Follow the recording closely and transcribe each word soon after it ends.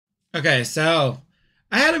Okay, so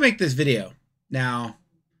I had to make this video. Now,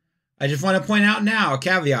 I just want to point out now a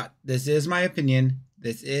caveat. This is my opinion.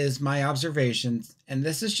 This is my observations. And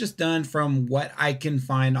this is just done from what I can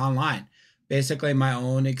find online. Basically, my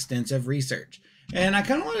own extensive research. And I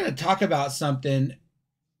kind of wanted to talk about something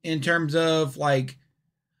in terms of like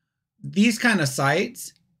these kind of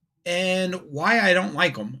sites and why I don't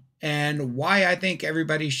like them and why I think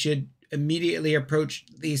everybody should immediately approach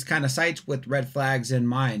these kind of sites with red flags in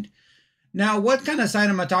mind. Now, what kind of site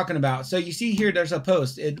am I talking about? So you see here, there's a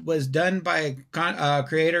post. It was done by a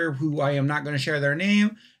creator who I am not going to share their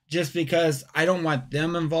name just because I don't want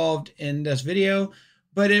them involved in this video.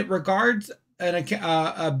 But it regards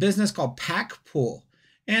a business called Pack Pool.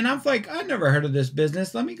 And I'm like, I've never heard of this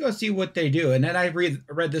business. Let me go see what they do. And then I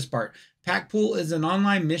read this part. Pack Pool is an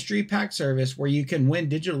online mystery pack service where you can win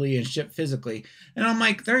digitally and ship physically. And I'm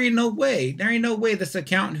like, there ain't no way. There ain't no way this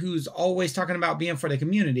accountant who's always talking about being for the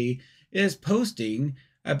community is posting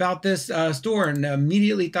about this store, and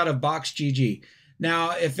immediately thought of BoxGG.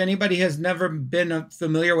 Now, if anybody has never been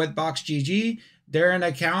familiar with BoxGG, they're an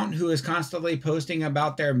account who is constantly posting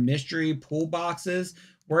about their mystery pool boxes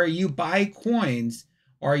where you buy coins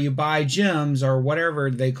or you buy gems or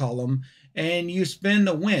whatever they call them, and you spin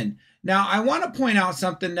the win. Now, I want to point out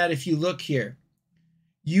something that if you look here,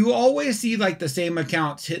 you always see like the same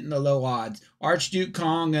accounts hitting the low odds. Archduke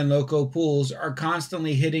Kong and Loco Pools are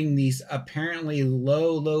constantly hitting these apparently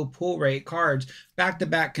low pull rate cards back to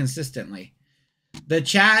back consistently. The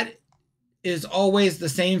chat is always the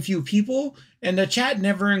same few people, and the chat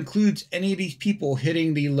never includes any of these people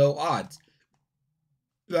hitting the low odds.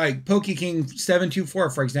 Like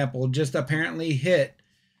PokeKing724, for example, just apparently hit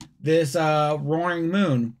this Roaring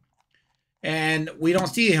Moon, and we don't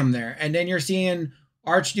see him there. And then you're seeing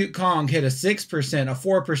Archduke Kong hit a 6%, a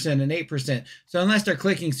 4%, an 8%. So unless they're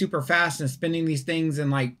clicking super fast and spinning these things in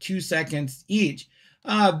like 2 seconds each,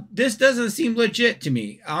 this doesn't seem legit to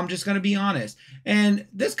me. I'm just going to be honest. And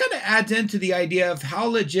this kind of adds into the idea of how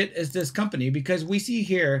legit is this company, because we see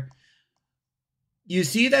here, you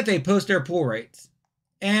see that they post their pool rates.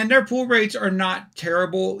 And their pool rates are not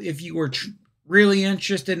terrible if you were really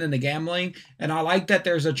interested in the gambling. And I like that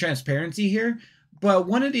there's a transparency here. But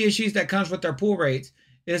one of the issues that comes with their pool rates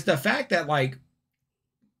is the fact that like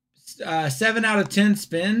 7 out of 10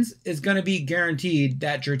 spins is going to be guaranteed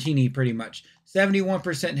that Dratini pretty much.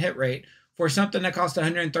 71% hit rate for something that costs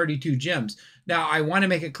 132 gems. Now, I want to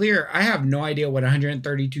make it clear, I have no idea what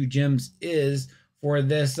 132 gems is for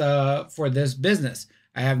this business.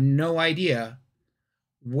 I have no idea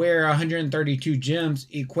where 132 gems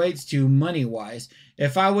equates to money-wise.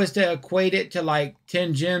 If I was to equate it to like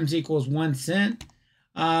 10 gems equals 1 cent,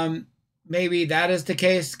 maybe that is the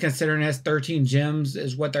case, considering it's 13 gems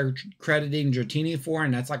is what they're crediting Dratini for,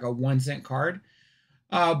 and that's like a 1 cent card.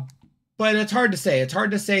 But it's hard to say. It's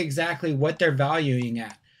hard to say exactly what they're valuing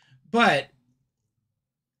at. But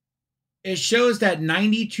it shows that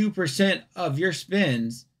 92% of your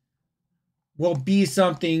spins will be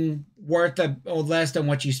something worth less than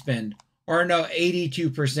what you spend. Or no,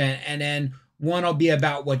 82%. And then one will be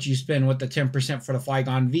about what you spend with the 10% for the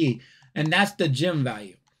Flygon V. And that's the gem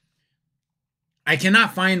value. I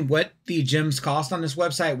cannot find what the gems cost on this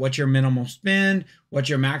website, what your minimum spend, what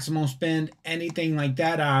your maximum spend, anything like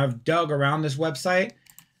that. I've dug around this website.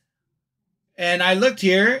 And I looked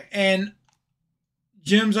here, and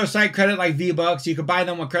gems are site credit like V-Bucks. You can buy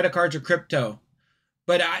them with credit cards or crypto.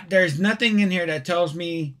 But there's nothing in here that tells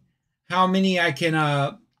me how many I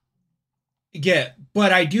can get.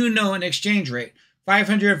 But I do know an exchange rate.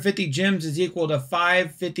 550 gems is equal to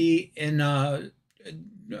 $5.50 in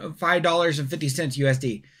 $5.50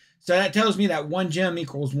 USD. So that tells me that one gem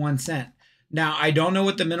equals 1 cent. Now, I don't know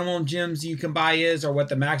what the minimum gems you can buy is or what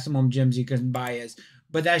the maximum gems you can buy is.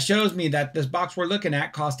 But that shows me that this box we're looking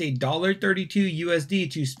at costs $1.32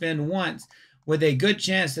 USD to spend once, with a good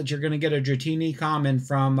chance that you're going to get a Dratini common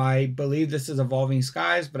from, I believe this is Evolving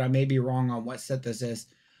Skies, but I may be wrong on what set this is.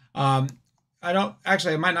 I don't,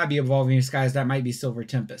 actually, it might not be Evolving Skies. That might be Silver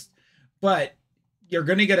Tempest. But you're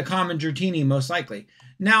going to get a common Dratini most likely.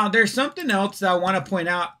 Now, there's something else that I want to point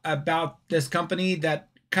out about this company that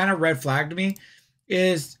kind of red flagged me,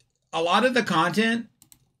 is a lot of the content,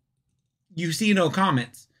 you see no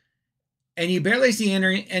comments. And you barely see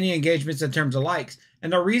any engagements in terms of likes.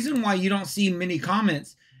 And the reason why you don't see many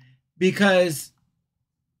comments, because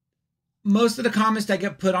most of the comments that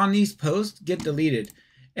get put on these posts get deleted.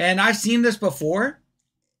 And I've seen this before,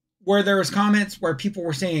 where there was comments where people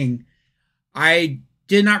were saying, I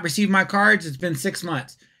did not receive my cards. It's been 6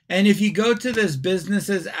 months. And if you go to this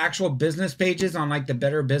business's actual business pages on like the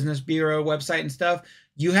Better Business Bureau website and stuff,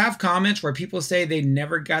 you have comments where people say they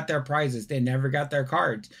never got their prizes, they never got their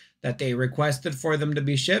cards, that they requested for them to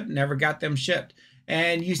be shipped, never got them shipped.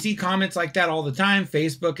 And you see comments like that all the time.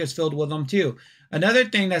 Facebook is filled with them too. Another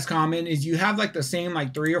thing that's common is you have like the same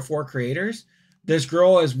like 3 or 4 creators. This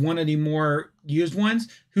girl is one of the more used ones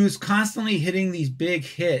who's constantly hitting these big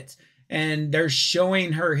hits, and they're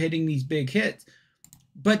showing her hitting these big hits.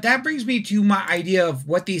 But that brings me to my idea of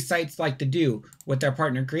what these sites like to do with their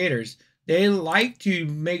partner creators. They like to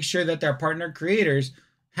make sure that their partner creators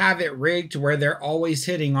have it rigged to where they're always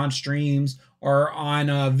hitting on streams or on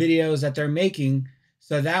videos that they're making.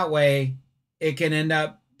 So that way it can end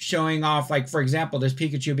up showing off, like, for example, this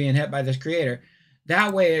Pikachu being hit by this creator.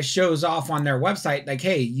 That way it shows off on their website, like,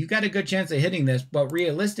 hey, you got a good chance of hitting this, but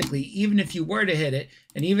realistically, even if you were to hit it,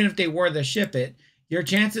 and even if they were to ship it, your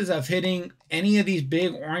chances of hitting any of these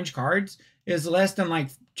big orange cards is less than like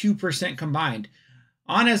 2% combined.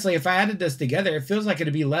 Honestly, if I added this together, it feels like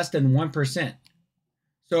it'd be less than 1%.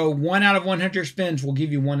 So 1 out of 100 spins will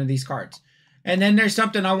give you one of these cards. And then there's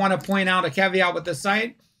something I want to point out, a caveat with the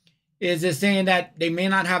site, is it saying that they may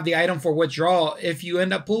not have the item for withdrawal if you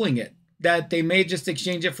end up pulling it, that they may just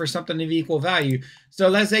exchange it for something of equal value. So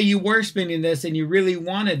let's say you were spinning this and you really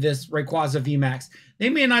wanted this Rayquaza VMAX. They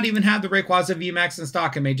may not even have the Rayquaza VMAX in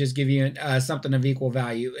stock and may just give you something of equal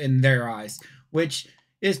value in their eyes, which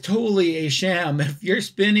is totally a sham. If you're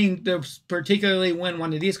spinning to particularly win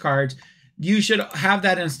one of these cards, you should have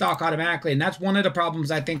that in stock automatically. And that's one of the problems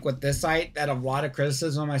I think with this site that a lot of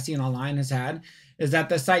criticism I've seen online has had, is that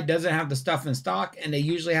the site doesn't have the stuff in stock and they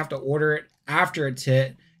usually have to order it after it's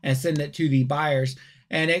hit and send it to the buyers.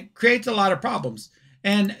 And it creates a lot of problems.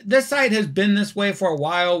 And this site has been this way for a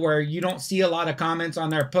while, where you don't see a lot of comments on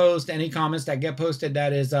their post. Any comments that get posted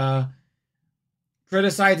that is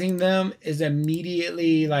criticizing them is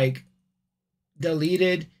immediately like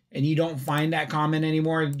deleted, and you don't find that comment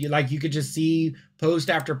anymore. You could just see post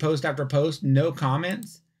after post after post, no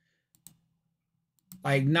comments.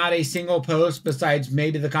 Like not a single post besides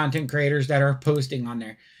maybe the content creators that are posting on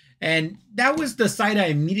there. And that was the site I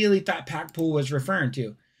immediately thought Packpool was referring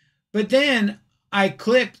to. But then I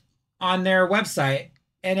clicked on their website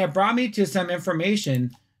and it brought me to some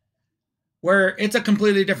information where it's a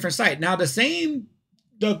completely different site. Now the same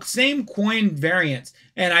coin variants,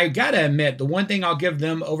 and I gotta admit, the one thing I'll give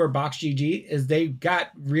them over BoxGG is they've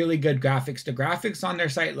got really good graphics. The graphics on their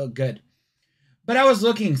site look good. But I was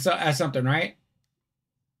looking at something, right?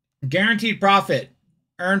 Guaranteed profit.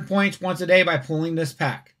 Earn points once a day by pulling this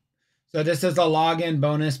pack. So this is a login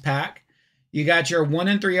bonus pack. You got your 1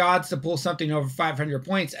 in 3 odds to pull something over 500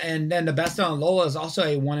 points. And then the best on Lola is also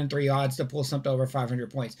a 1 in 3 odds to pull something over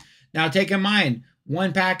 500 points. Now take in mind,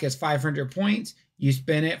 one pack is 500 points. You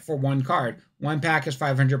spin it for 1 card. One pack is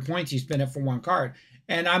 500 points. You spin it for 1 card.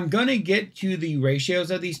 And I'm going to get to the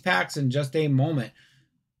ratios of these packs in just a moment.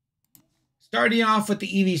 Starting off with the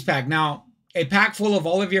EVs pack. Now, a pack full of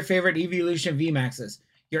all of your favorite Evolution VMAXs.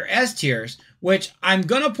 Your S tiers, which I'm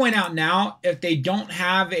going to point out now, if they don't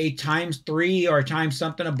have a ×3 or times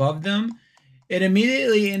something above them, it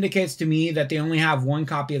immediately indicates to me that they only have 1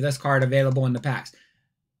 copy of this card available in the packs.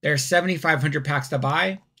 There's 7,500 packs to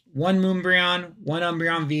buy. 1 Moonbreon, 1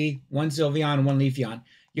 Umbreon V, 1 Sylveon, 1 Leafeon.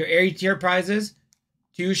 Your A tier prizes,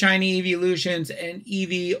 2 shiny Evolutions, and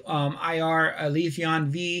EV IR Leafeon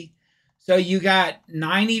V. So you got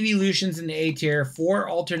 9 Evolutions in the A tier, 4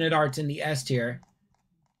 alternate arts in the S tier.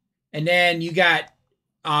 And then you got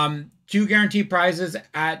 2 guaranteed prizes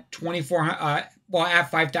at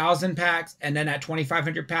 5,000 packs, and then at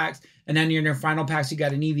 2,500 packs, and then in your final packs you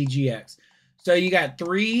got an EVGX. So you got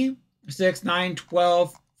 3, 6, 9,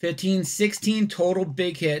 12, 15, 16 total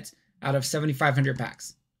big hits out of 7,500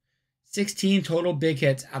 packs. 16 total big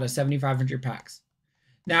hits out of 7,500 packs.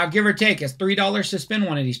 Now, give or take, it's $3 to spin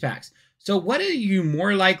one of these packs. So what are you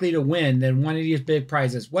more likely to win than one of these big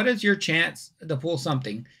prizes? What is your chance to pull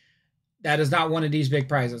something that is not one of these big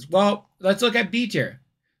prizes? Well, let's look at B tier.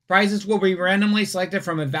 Prizes will be randomly selected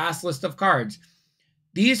from a vast list of cards.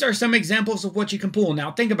 These are some examples of what you can pull.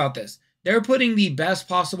 Now, think about this. They're putting the best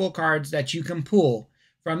possible cards that you can pull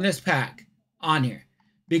from this pack on here.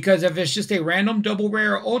 Because if it's just a random double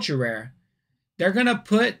rare or ultra rare, they're going to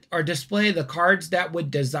put or display the cards that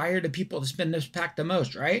would desire the people to spin this pack the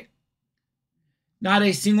most, right? Not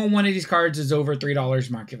a single one of these cards is over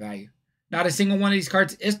 $3 market value. Not a single one of these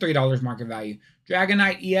cards is $3 market value.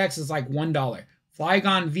 Dragonite EX is like $1.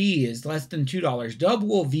 Flygon V is less than $2.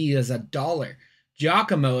 Double V is $1.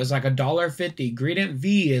 Giacomo is like $1.50. Greedent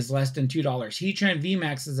V is less than $2. Heatran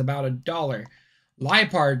VMAX is about $1.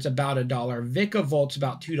 Lipard's about $1. Vicavolt's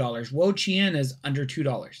about $2. Wo-Chien is under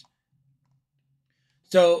 $2.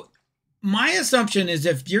 So my assumption is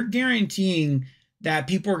if you're guaranteeing that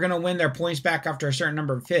people are going to win their points back after a certain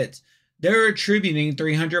number of hits, they're attributing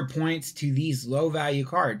 300 points to these low value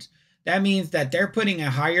cards. That means that they're putting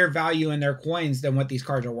a higher value in their coins than what these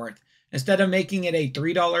cards are worth. Instead of making it a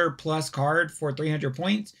 $3 plus card for 300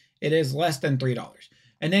 points, it is less than $3.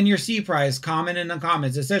 And then your C prize, common and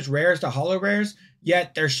uncommons. It says rares to holo rares,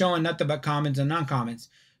 yet they're showing nothing but commons and uncommons.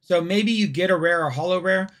 So maybe you get a rare or holo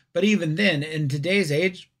rare, but even then, in today's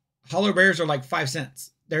age, holo rares are like 5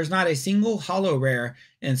 cents. There's not a single holo rare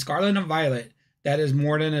in Scarlet and Violet that is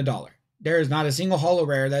more than $1. There is not a single holo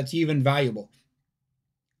rare that's even valuable.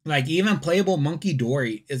 Like even playable Monkey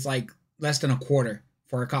Dory is like less than $0.25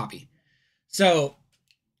 for a copy. So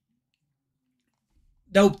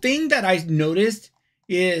the thing that I noticed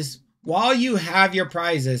is while you have your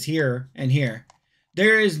prizes here and here,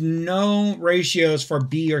 there is no ratios for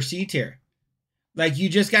B or C tier. Like you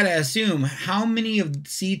just got to assume how many of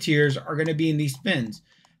C tiers are going to be in these spins.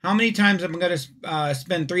 How many times am I going to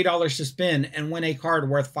spend $3 to spin and win a card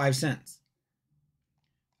worth 5 cents?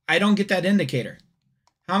 I don't get that indicator.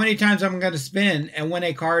 How many times am I going to spin and win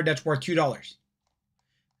a card that's worth $2?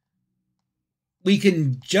 We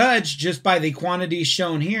can judge just by the quantities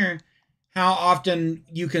shown here how often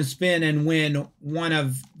you can spin and win one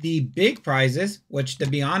of the big prizes, which to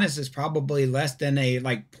be honest is probably less than a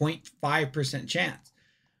like 0.5% chance.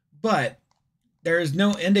 But there is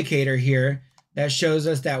no indicator here that shows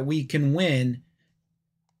us that we can win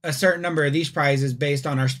a certain number of these prizes based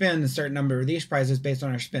on our spins, a certain number of these prizes based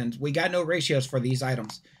on our spins. We got no ratios for these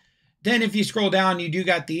items. Then if you scroll down, you do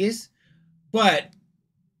got these, but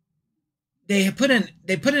they put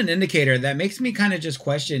an indicator that makes me kind of just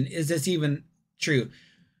question, is this even true?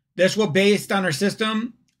 This will based on our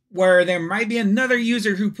system where there might be another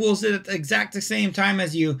user who pulls it at the exact same time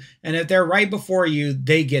as you, and if they're right before you,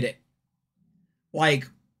 they get it. Like,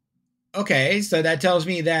 okay, so that tells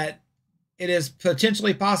me that it is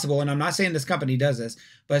potentially possible, and I'm not saying this company does this,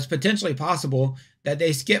 but it's potentially possible that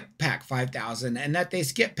they skip pack 5,000 and that they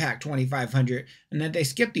skip pack 2,500 and that they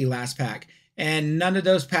skip the last pack and none of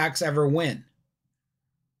those packs ever win.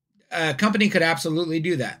 A company could absolutely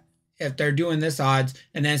do that if they're doing this odds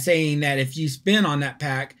and then saying that if you spin on that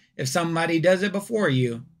pack, if somebody does it before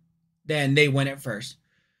you, then they win it first.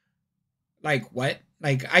 Like what?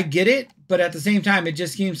 Like I get it, but at the same time, it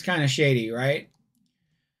just seems kind of shady, right?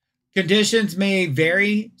 Conditions may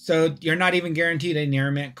vary, so you're not even guaranteed a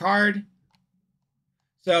near mint card.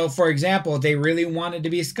 So, for example, if they really wanted to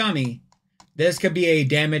be scummy, this could be a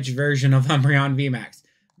damaged version of Umbreon VMAX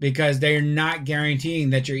because they're not guaranteeing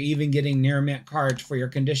that you're even getting near mint cards for your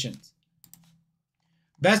conditions.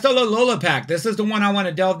 Best of the Lola pack. This is the one I want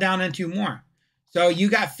to delve down into more. So you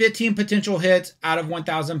got 15 potential hits out of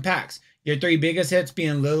 1,000 packs. Your 3 biggest hits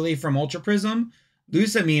being Lily from Ultra Prism,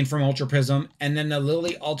 Lusamine from Ultra Prism, and then the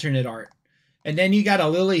Lily alternate art. And then you got a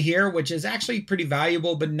Lily here, which is actually pretty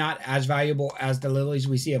valuable, but not as valuable as the Lilies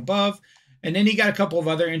we see above. And then you got a couple of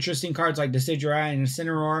other interesting cards like Decidueye and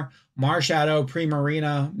Incineroar, Marshadow,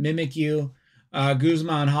 Primarina, Mimikyu,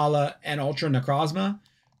 Guzma and Hala, and Ultra Necrozma.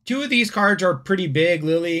 2 of these cards are pretty big,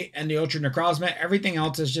 Lily and the Ultra Necrozma. Everything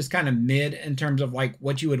else is just kind of mid in terms of like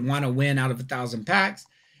what you would want to win out of 1,000 packs.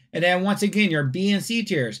 And then once again, your B and C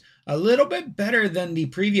tiers, a little bit better than the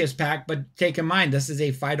previous pack, but take in mind, this is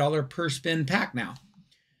a $5 per spin pack now.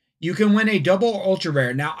 You can win a double ultra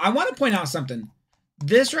rare. Now, I want to point out something.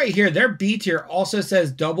 This right here, their B tier also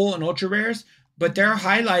says double and ultra rares, but they're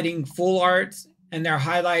highlighting full arts and they're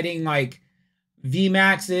highlighting like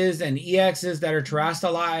VMAXs and EXs that are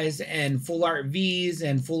terastallized and full art Vs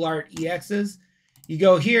and full art EXs. You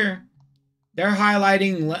go here, they're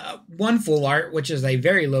highlighting one full art, which is a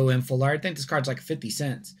very low end full art. I think this card's like 50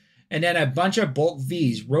 cents. And then a bunch of bulk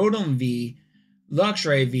Vs, Rotom V,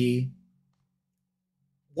 Luxray V,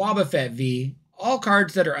 Wobbuffet V, all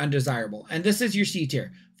cards that are undesirable. And this is your C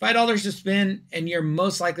tier. $5 to spin, and you're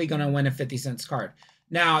most likely going to win a 50 cents card.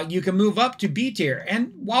 Now, you can move up to B tier.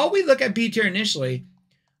 And while we look at B tier initially,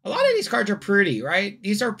 a lot of these cards are pretty, right?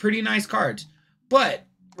 These are pretty nice cards. But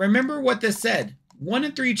remember what this said. 1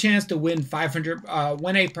 in 3 chance to win 500,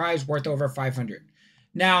 win a prize worth over 500.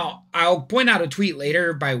 Now, I'll point out a tweet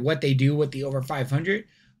later by what they do with the over 500,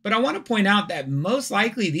 but I want to point out that most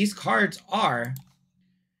likely these cards are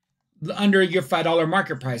under your $5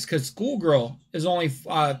 market price because Schoolgirl is only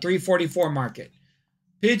 $3.44 market.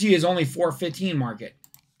 Pidgey is only $4.15 market.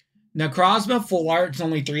 Necrozma full art is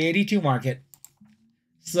only $3.82 market.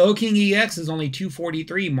 Slowking EX is only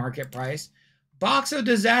 $2.43 market price. Box of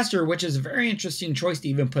Disaster, which is a very interesting choice to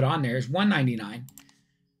even put on there, is $199.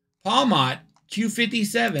 Palmot,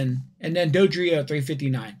 $257, and then Dodrio,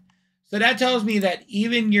 $359. So that tells me that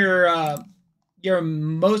even your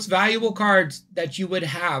most valuable cards that you would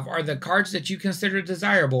have, are the cards that you consider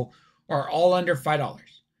desirable, are all under $5.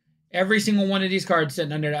 Every single one of these cards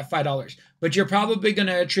sitting under that $5. But you're probably going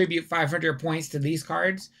to attribute 500 points to these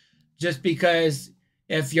cards, just because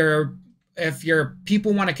if your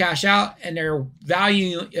people want to cash out and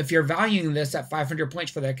if you're valuing this at 500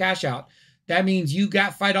 points for their cash out, that means you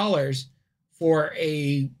got $5 for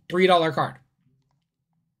a $3 card.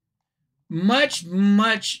 Much,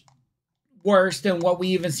 much worse than what we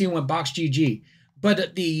even seen with Box GG.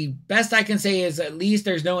 But the best I can say is at least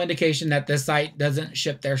there's no indication that this site doesn't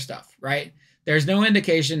ship their stuff, right? There's no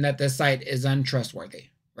indication that this site is untrustworthy,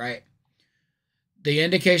 right? The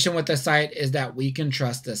indication with the site is that we can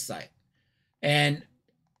trust this site. And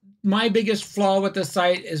my biggest flaw with the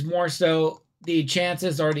site is more so the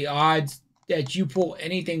chances or the odds that you pull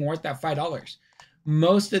anything worth that $5.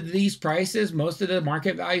 Most of these prices, most of the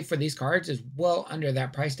market value for these cards is well under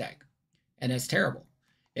that price tag. And it's terrible.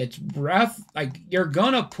 It's rough. Like, you're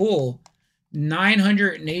going to pull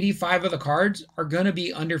 985 of the cards are going to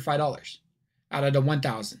be under $5 out of the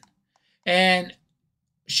 1,000. And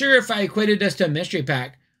sure, if I equated this to a mystery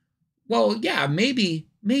pack, well, yeah, maybe,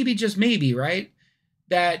 just maybe, right?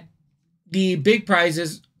 That the big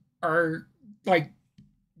prizes are like,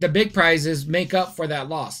 the big prizes make up for that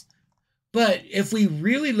loss. But if we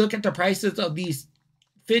really look at the prices of these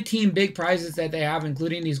 15 big prizes that they have,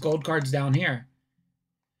 including these gold cards down here,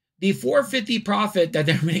 the $4.50 profit that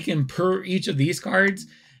they're making per each of these cards,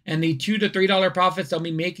 and the $2 to $3 profits they'll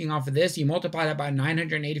be making off of this, you multiply that by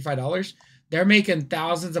 $985, they're making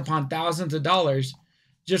thousands upon thousands of dollars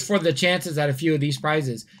just for the chances at a few of these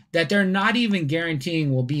prizes that they're not even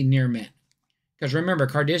guaranteeing will be near mint. Because remember,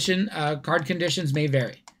 card conditions may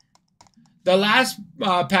vary. The last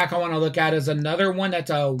pack I want to look at is another one that's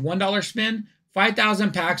a $1 spin.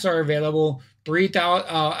 5,000 packs are available.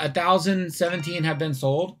 1,017 have been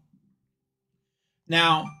sold.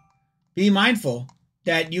 Now, be mindful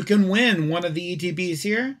that you can win one of the ETBs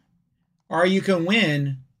here, or you can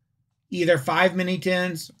win either 5 mini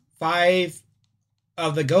tins, 5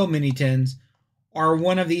 of the Go mini tins, or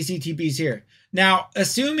one of these ETBs here. Now,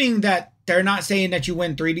 assuming that they're not saying that you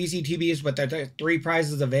win 3 of these ETBs, but there are 3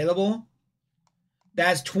 prizes available,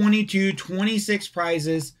 that's 22, 26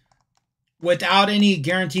 prizes without any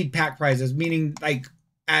guaranteed pack prizes, meaning like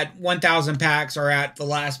at 1,000 packs or at the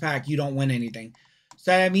last pack, you don't win anything.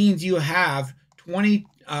 So that means you have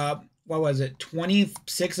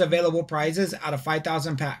 26 available prizes out of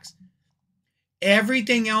 5,000 packs.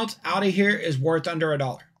 Everything else out of here is worth under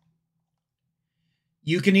 $1.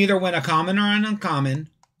 You can either win a common or an uncommon,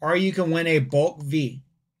 or you can win a bulk V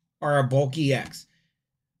or a bulk EX.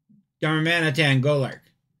 Darmanitan Golark.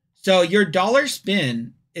 So your dollar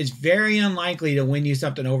spin is very unlikely to win you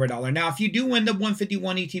something over $1. Now, if you do win the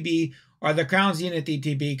 151 ETB or the Crown Zenith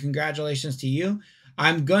ETB, congratulations to you.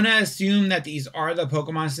 I'm going to assume that these are the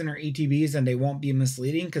Pokemon Center ETBs and they won't be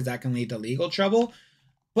misleading because that can lead to legal trouble.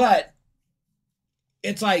 But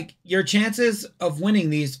it's like your chances of winning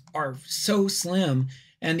these are so slim.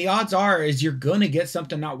 And the odds are is you're going to get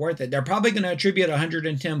something not worth it. They're probably going to attribute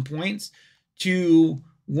 110 points to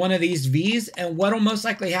one of these Vs. And what will most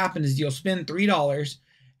likely happen is you'll spend $3.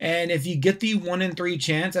 And if you get the 1 in 3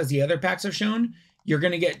 chance, as the other packs have shown, you're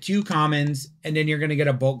going to get 2 commons and then you're going to get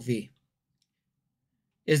a bulk V.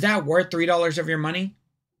 Is that worth $3 of your money?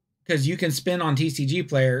 Because you can spin on TCG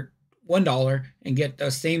Player $1 and get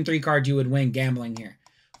the same 3 cards you would win gambling here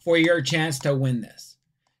for your chance to win this.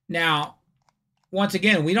 Now, once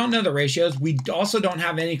again, we don't know the ratios. We also don't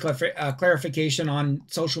have any clarification on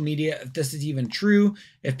social media if this is even true,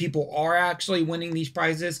 if people are actually winning these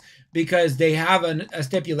prizes, because they have a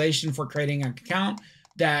stipulation for creating an account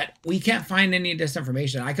that we can't find any of this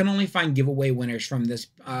information. I can only find giveaway winners from this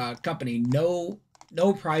company. No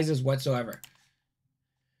prizes whatsoever.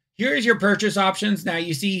 Here's your purchase options. Now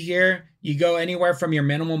you see here, you go anywhere from your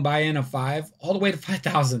minimum buy-in of 5 all the way to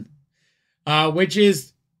 5,000, which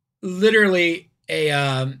is literally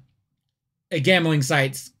a gambling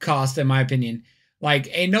site's cost, in my opinion. Like,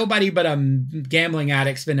 ain't nobody but a gambling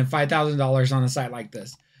addict spending $5,000 on a site like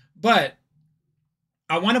this. But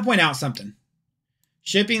I want to point out something.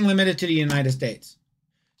 Shipping limited to the United States.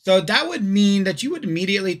 So that would mean that you would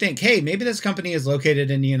immediately think, hey, maybe this company is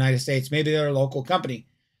located in the United States. Maybe they're a local company.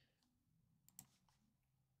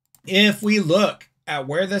 If we look at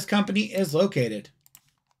where this company is located,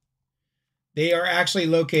 they are actually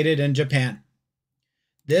located in Japan.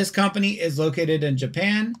 This company is located in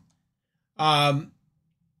Japan.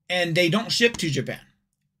 And they don't ship to Japan.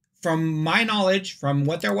 From my knowledge, from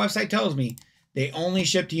what their website tells me, they only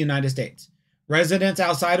ship to United States. Residents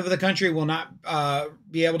outside of the country will not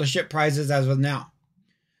be able to ship prizes as of now.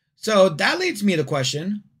 So that leads me to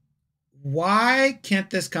question, why can't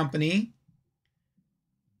this company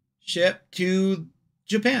ship to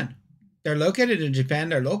Japan? They're located in Japan.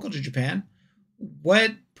 They're local to Japan.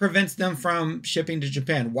 What prevents them from shipping to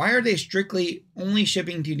Japan? Why are they strictly only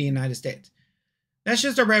shipping to the United States? That's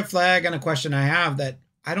just a red flag and a question I have that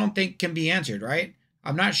I don't think can be answered, right?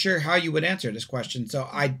 I'm not sure how you would answer this question, so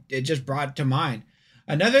it just brought to mind.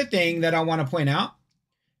 Another thing that I want to point out,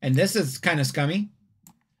 and this is kind of scummy,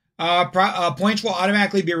 points will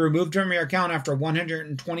automatically be removed from your account after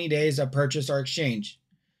 120 days of purchase or exchange.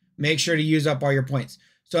 Make sure to use up all your points.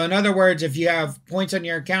 So in other words, if you have points on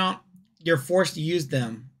your account, you're forced to use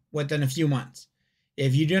them within a few months.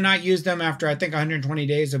 If you do not use them after, I think 120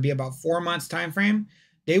 days, it'll be about 4 months time frame,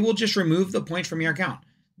 they will just remove the points from your account.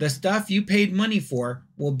 The stuff you paid money for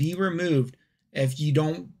will be removed if you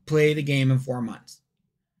don't play the game in 4 months.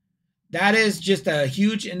 That is just a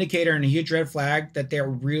huge indicator and a huge red flag that they're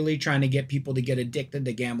really trying to get people to get addicted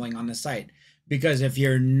to gambling on the site. Because if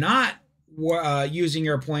you're not using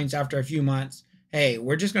your points after a few months, hey,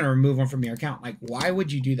 we're just going to remove them from your account. Like, why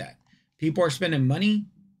would you do that? People are spending money.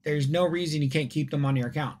 There's no reason you can't keep them on your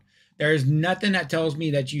account. There's nothing that tells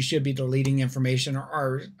me that you should be deleting information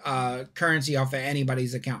or currency off of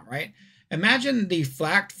anybody's account, right? Imagine the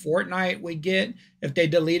flack Fortnite would get if they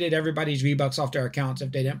deleted everybody's V-Bucks off their accounts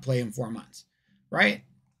if they didn't play in 4 months, right?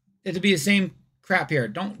 It'd be the same crap here.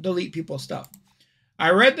 Don't delete people's stuff. I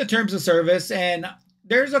read the terms of service, and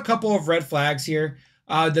there's a couple of red flags here.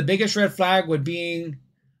 The biggest red flag would be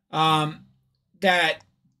that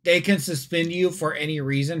they can suspend you for any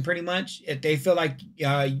reason, pretty much. If they feel like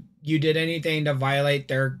you did anything to violate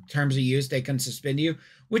their terms of use, they can suspend you,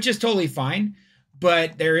 which is totally fine.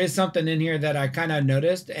 But there is something in here that I kind of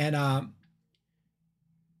noticed, and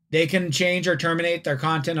they can change or terminate their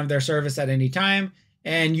content of their service at any time,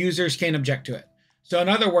 and users can't object to it. So in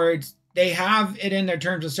other words, they have it in their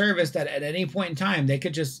terms of service that at any point in time, they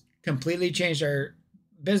could just completely change their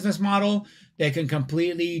business model. They can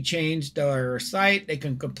completely change their site. They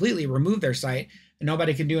can completely remove their site, and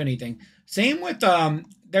nobody can do anything. Same with,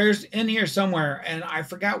 there's in here somewhere, and I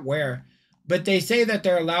forgot where, but they say that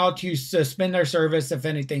they're allowed to suspend their service if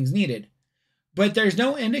anything's needed. But there's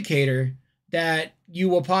no indicator that you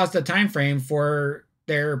will pause the time frame for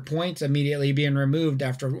their points immediately being removed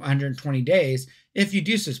after 120 days if you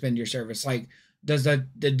do suspend your service. Like, does the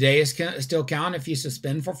days still count if you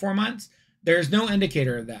suspend for 4 months? There's no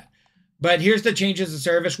indicator of that. But here's the changes of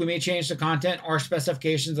service. We may change the content or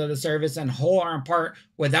specifications of the service in whole or in part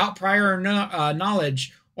without prior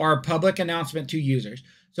knowledge or public announcement to users.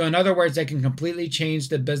 So in other words, they can completely change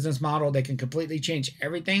the business model. They can completely change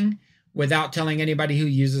everything without telling anybody who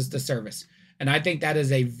uses the service. And I think that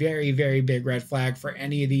is a very, very big red flag for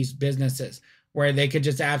any of these businesses, where they could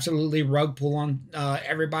just absolutely rug pull on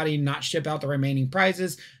everybody, not ship out the remaining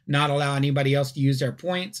prizes, not allow anybody else to use their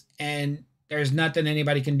points, and there's nothing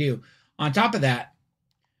anybody can do. On top of that,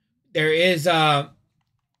 there is a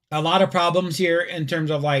lot of problems here in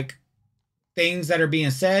terms of like things that are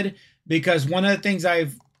being said, because one of the things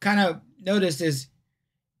I've kind of noticed is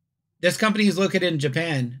this company is located in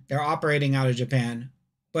Japan. They're operating out of Japan,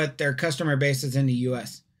 but their customer base is in the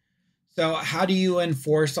US. So how do you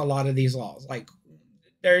enforce a lot of these laws? Like,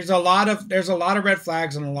 there's a lot of red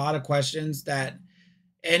flags and a lot of questions that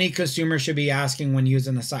any consumer should be asking when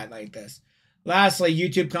using a site like this. Lastly,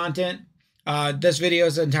 YouTube content. This video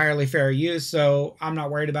is entirely fair use, so I'm not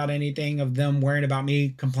worried about anything of them worrying about me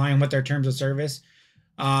complying with their terms of service,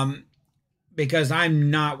 because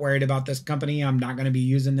I'm not worried about this company. I'm not going to be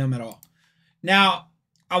using them at all. Now,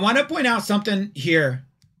 I want to point out something here.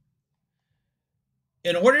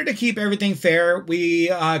 In order to keep everything fair, we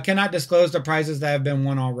cannot disclose the prizes that have been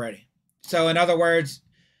won already. So in other words,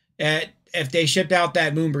 if they shipped out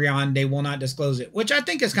that Moonbryon, they will not disclose it, which I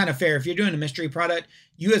think is kind of fair. If you're doing a mystery product,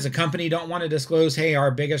 you as a company don't want to disclose, hey,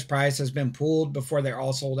 our biggest prize has been pulled before they're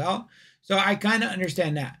all sold out. So I kind of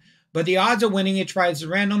understand that. But the odds of winning each prize is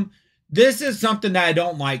random. This is something that I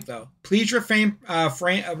don't like, though. Please refrain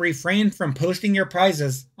from posting your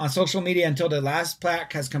prizes on social media until the last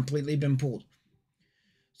pack has completely been pulled.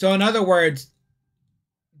 So in other words,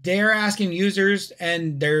 they're asking users,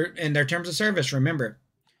 and they're in their terms of service, remember,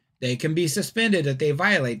 they can be suspended if they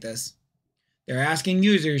violate this. They're asking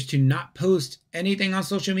users to not post anything on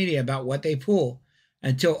social media about what they pull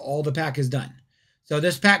until all the pack is done. So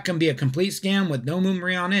this pack can be a complete scam with no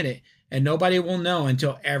Moonbryon in it, and nobody will know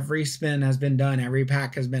until every spin has been done, every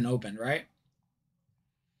pack has been opened, right?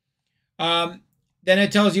 Then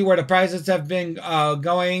it tells you where the prizes have been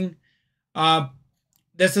going.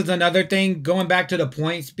 This is another thing, going back to the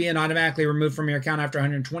points being automatically removed from your account after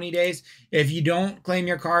 120 days. If you don't claim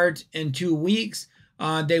your cards in 2 weeks,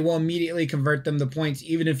 they will immediately convert them to points,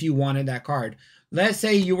 even if you wanted that card. Let's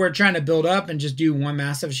say you were trying to build up and just do one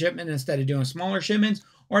massive shipment instead of doing smaller shipments.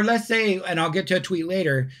 Or let's say, and I'll get to a tweet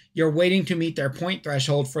later, you're waiting to meet their point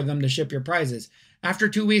threshold for them to ship your prizes. After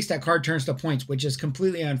 2 weeks, that card turns to points, which is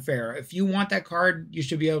completely unfair. If you want that card, you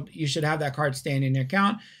should have that card staying in your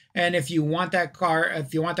account. And if you want that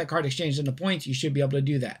card exchanged into points, you should be able to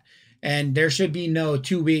do that. And there should be no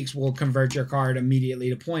 2 weeks will convert your card immediately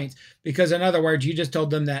to points, because in other words, you just told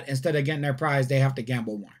them that instead of getting their prize, they have to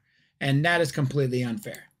gamble more. And that is completely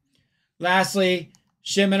unfair. Lastly,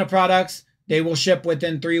 shipment of products. They will ship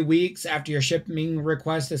within 3 weeks after your shipping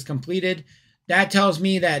request is completed. That tells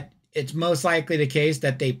me that it's most likely the case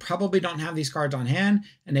that they probably don't have these cards on hand,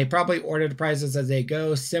 and they probably order the prizes as they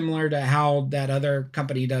go, similar to how that other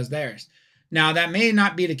company does theirs. Now, that may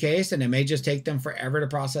not be the case, and it may just take them forever to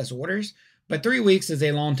process orders, but 3 weeks is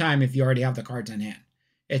a long time if you already have the cards on hand.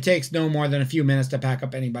 It takes no more than a few minutes to pack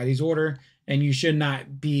up anybody's order, and you should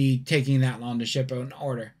not be taking that long to ship an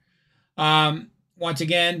order. Once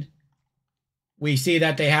again, we see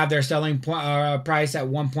that they have their selling price at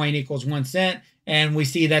 1 point equals 1 cent, and we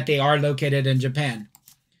see that they are located in Japan.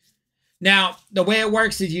 Now, the way it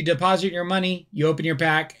works is you deposit your money, you open your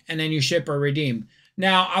pack, and then you ship or redeem.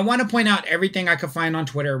 Now, I want to point out everything I could find on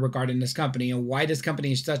Twitter regarding this company and why this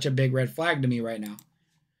company is such a big red flag to me right now.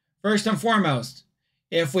 First and foremost,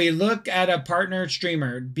 if we look at a partnered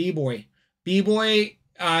streamer, B-Boy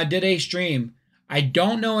did a stream. I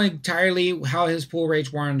don't know entirely how his pull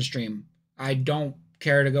rates were on the stream. I don't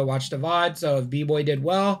care to go watch the VOD, so if B-Boy did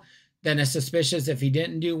well, then it's suspicious. If he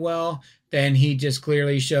didn't do well, then he just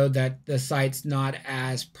clearly showed that the site's not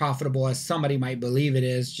as profitable as somebody might believe it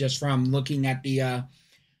is just from looking at the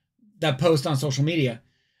post on social media.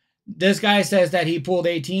 This guy says that he pulled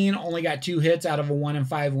 18, only got 2 hits out of a 1 in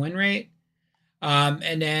 5 win rate.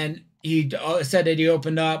 And then he said that he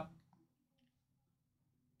opened up,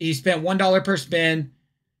 he spent $1 per spin,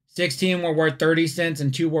 16 were worth 30 cents,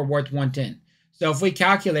 and 2 were worth 110. So if we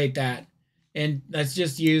calculate that, and let's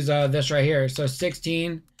just use this right here. So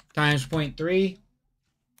 16 times 0.3.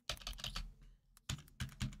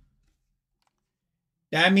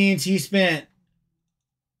 That means he spent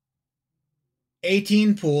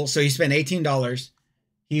 18 pools. So he spent $18.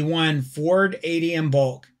 He won $480 in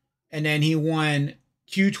bulk. And then he won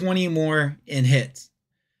 $220 more in hits.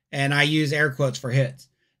 And I use air quotes for hits.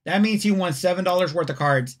 That means he won $7 worth of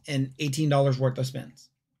cards and $18 worth of spins.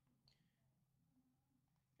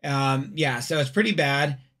 Yeah, so it's pretty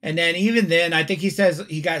bad. And then even then, I think he says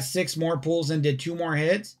he got 6 more pulls and did 2 more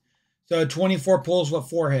hits. So 24 pulls with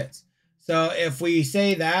 4 hits. So if we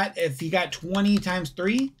say that, if he got 20 times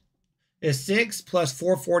 3 is 6 plus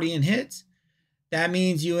 440 in hits, that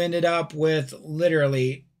means you ended up with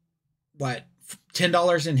literally, what,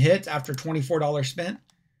 $10 in hits after $24 spent?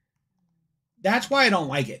 That's why I don't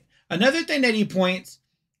like it. Another thing that he points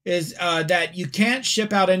is that you can't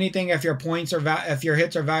ship out anything if your points are if your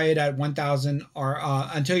hits are valued at 1,000 or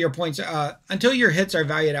until your hits are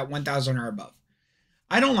valued at 1,000 or above.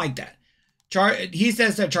 I don't like that. He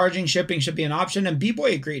says that charging shipping should be an option, and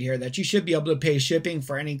B-Boy agreed here that you should be able to pay shipping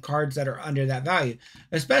for any cards that are under that value,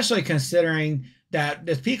 especially considering that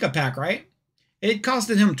this Pika pack, right? It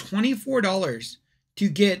costed him $24 to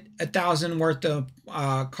get 1,000 worth of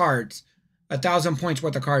cards. 1,000 points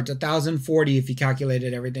worth of cards, 1,040 if you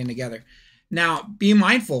calculated everything together. Now, be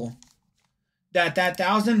mindful that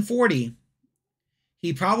 1,040,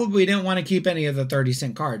 he probably didn't want to keep any of the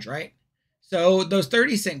 30-cent cards, right? So those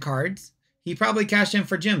 30-cent cards, he probably cashed in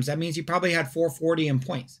for gems. That means he probably had 440 in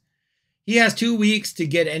points. He has 2 weeks to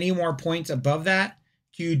get any more points above that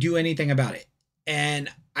to do anything about it. And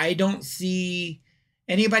I don't see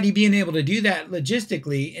anybody being able to do that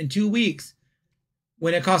logistically in 2 weeks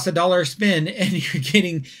when it costs $1 a spin and you're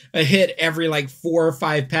getting a hit every like 4 or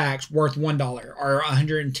 5 packs worth $1 or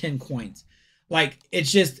 110 coins. Like,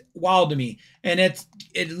 it's just wild to me. And it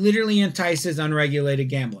literally entices unregulated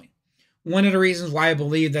gambling. One of the reasons why I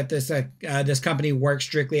believe that this company works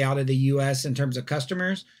strictly out of the US in terms of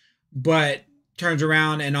customers, but turns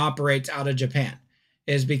around and operates out of Japan,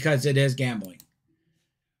 is because it is gambling.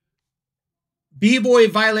 B-Boy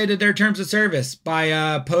violated their terms of service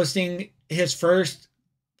by posting his first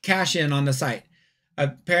cash in on the site.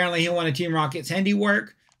 Apparently he wanted Team Rocket's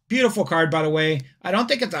handiwork. Beautiful card, by the way. I don't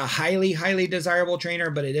think it's a highly, highly desirable trainer,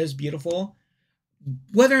 but it is beautiful.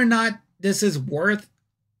 Whether or not this is worth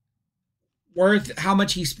worth how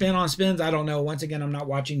much he spent on spins. I don't know. Once again, I'm not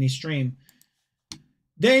watching the stream.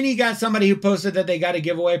 Then you got somebody who posted that they got a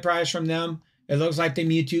giveaway prize from them. It looks like the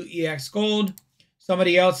Mewtwo EX Gold.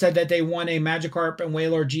 Somebody else said that they won a Magikarp and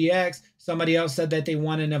Wailord GX. Somebody else said that they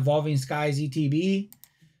won an Evolving Skies ETB.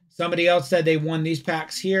 Somebody else said they won these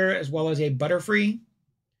packs here, as well as a Butterfree.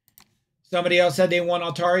 Somebody else said they won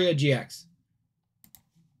Altaria GX.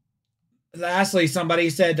 Lastly, somebody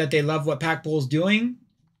said that they love what Pack Pool's doing,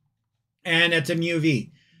 and it's a Mew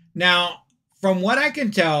V. Now, from what I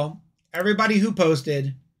can tell, everybody who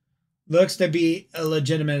posted looks to be a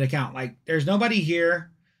legitimate account. Like, there's nobody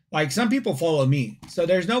here. Like, some people follow me, so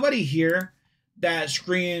there's nobody here that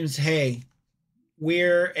screams, "Hey,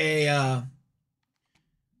 we're a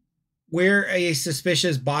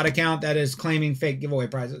suspicious bot account that is claiming fake giveaway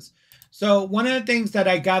prizes." So one of the things that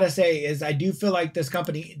I gotta say is I do feel like this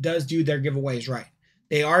company does do their giveaways right.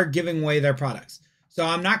 They are giving away their products. So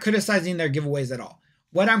I'm not criticizing their giveaways at all.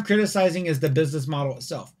 What I'm criticizing is the business model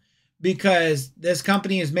itself, because this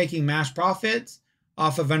company is making mass profits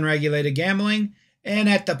off of unregulated gambling. And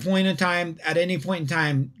at any point in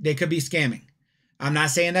time, they could be scamming. I'm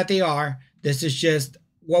not saying that they are. This is just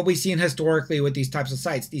what we've seen historically with these types of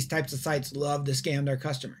sites. These types of sites love to scam their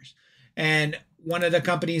customers. And one of the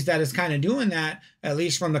companies that is kind of doing that, at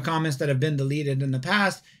least from the comments that have been deleted in the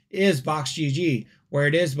past, is BoxGG, where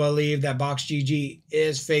it is believed that BoxGG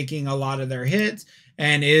is faking a lot of their hits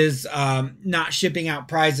and is not shipping out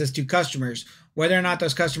prizes to customers. Whether or not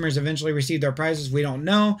those customers eventually receive their prizes, we don't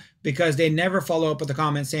know, because they never follow up with a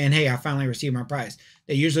comment saying, "Hey, I finally received my prize."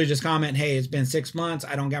 They usually just comment, "Hey, it's been 6 months,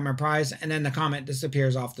 I don't get my prize," and then the comment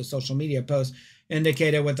disappears off the social media post,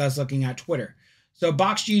 indicated with us looking at Twitter. So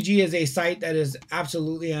BoxGG is a site that is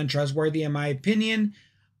absolutely untrustworthy in my opinion,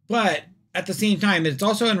 but at the same time, it's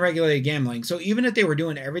also unregulated gambling. So even if they were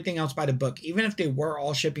doing everything else by the book, even if they were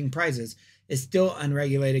all shipping prizes, it's still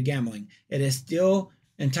unregulated gambling. It is still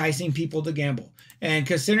enticing people to gamble. And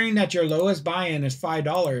considering that your lowest buy-in is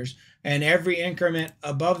 $5 and every increment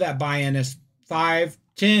above that buy-in is 5,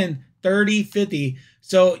 10, 30, 50.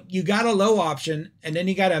 So you got a low option and then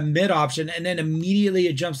you got a mid option, and then immediately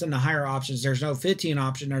it jumps into higher options. There's no 15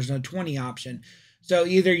 option. There's no 20 option. So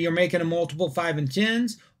either you're making a multiple 5 and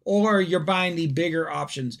 10s, or you're buying the bigger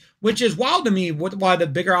options, which is wild to me why the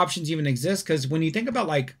bigger options even exist. Because when you think about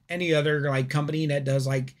like any other like company that does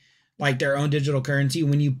like their own digital currency,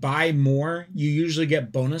 when you buy more, you usually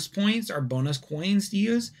get bonus points or bonus coins to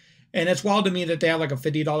use. And it's wild to me that they have like a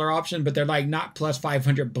 $50 option, but they're like not plus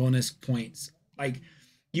 500 bonus points. Like,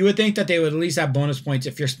 you would think that they would at least have bonus points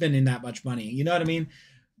if you're spending that much money. You know what I mean?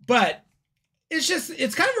 But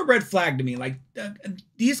it's kind of a red flag to me. Like,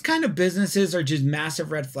 these kind of businesses are just massive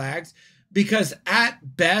red flags, because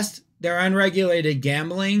at best, they're unregulated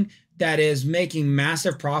gambling that is making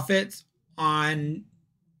massive profits on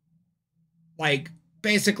like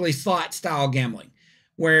basically slot style gambling,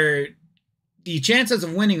 where the chances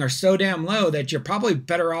of winning are so damn low that you're probably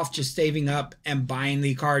better off just saving up and buying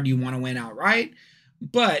the card you want to win outright,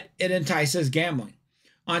 but it entices gambling.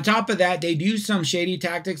 On top of that, they do some shady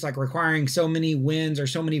tactics like requiring so many wins or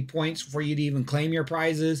so many points for you to even claim your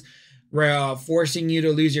prizes, forcing you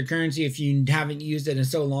to lose your currency if you haven't used it in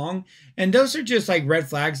so long. And those are just like red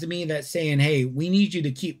flags to me that saying, "Hey, we need you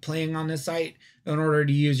to keep playing on this site in order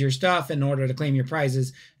to use your stuff, in order to claim your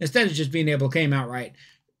prizes, instead of just being able to claim outright."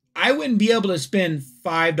 I wouldn't be able to spend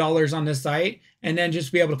 $5 on this site and then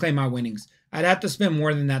just be able to claim my winnings. I'd have to spend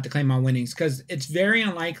more than that to claim my winnings, because it's very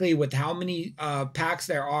unlikely with how many packs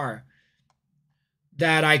there are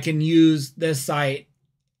that I can use this site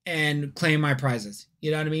and claim my prizes.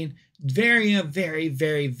 You know what I mean? Very, very,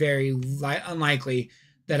 very, very unlikely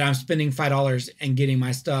that I'm spending $5 and getting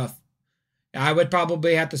my stuff. I would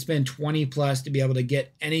probably have to spend 20 plus to be able to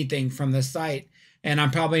get anything from this site. And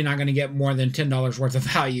I'm probably not going to get more than $10 worth of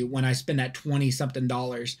value when I spend that 20 something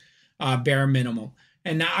dollars bare minimum.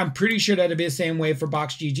 And now I'm pretty sure that'll be the same way for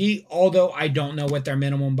BoxGG, although I don't know what their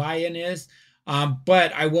minimum buy-in is.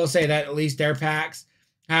 But I will say that at least their packs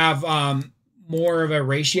have more of a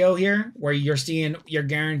ratio here, where you're seeing your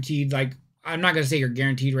guaranteed, like, I'm not going to say your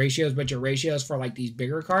guaranteed ratios, but your ratios for like these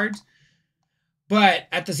bigger cards. But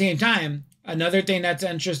at the same time, another thing that's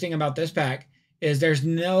interesting about this pack is there's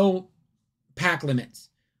no pack limits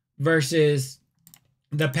versus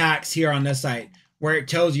the packs here on this site, where it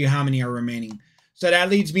tells you how many are remaining. So that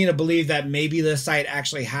leads me to believe that maybe this site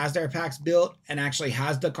actually has their packs built and actually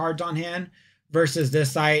has the cards on hand, versus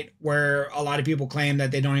this site where a lot of people claim that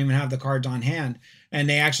they don't even have the cards on hand, and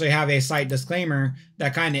they actually have a site disclaimer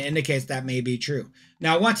that kind of indicates that may be true.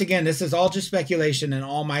 Now, once again, this is all just speculation and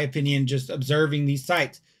all my opinion, just observing these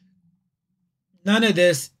sites. None of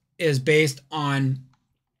this is based on,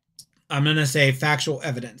 I'm going to say, factual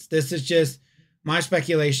evidence. This is just my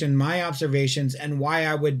speculation, my observations, and why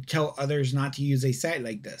I would tell others not to use a site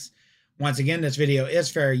like this. Once again, this video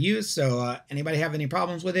is fair use, so anybody have any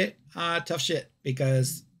problems with it, tough shit,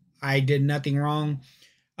 because I did nothing wrong.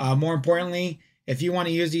 More importantly, if you want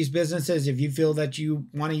to use these businesses, if you feel that you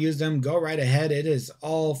want to use them, go right ahead. It is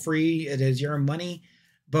all free. It is your money.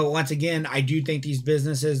 But once again, I do think these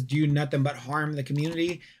businesses do nothing but harm the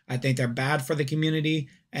community. I think they're bad for the community,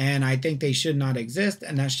 and I think they should not exist.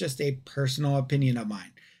 And that's just a personal opinion of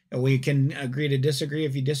mine. We can agree to disagree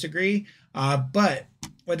if you disagree. But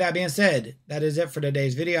with that being said, that is it for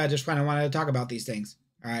today's video. I just kind of wanted to talk about these things.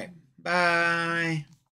 All right. Bye.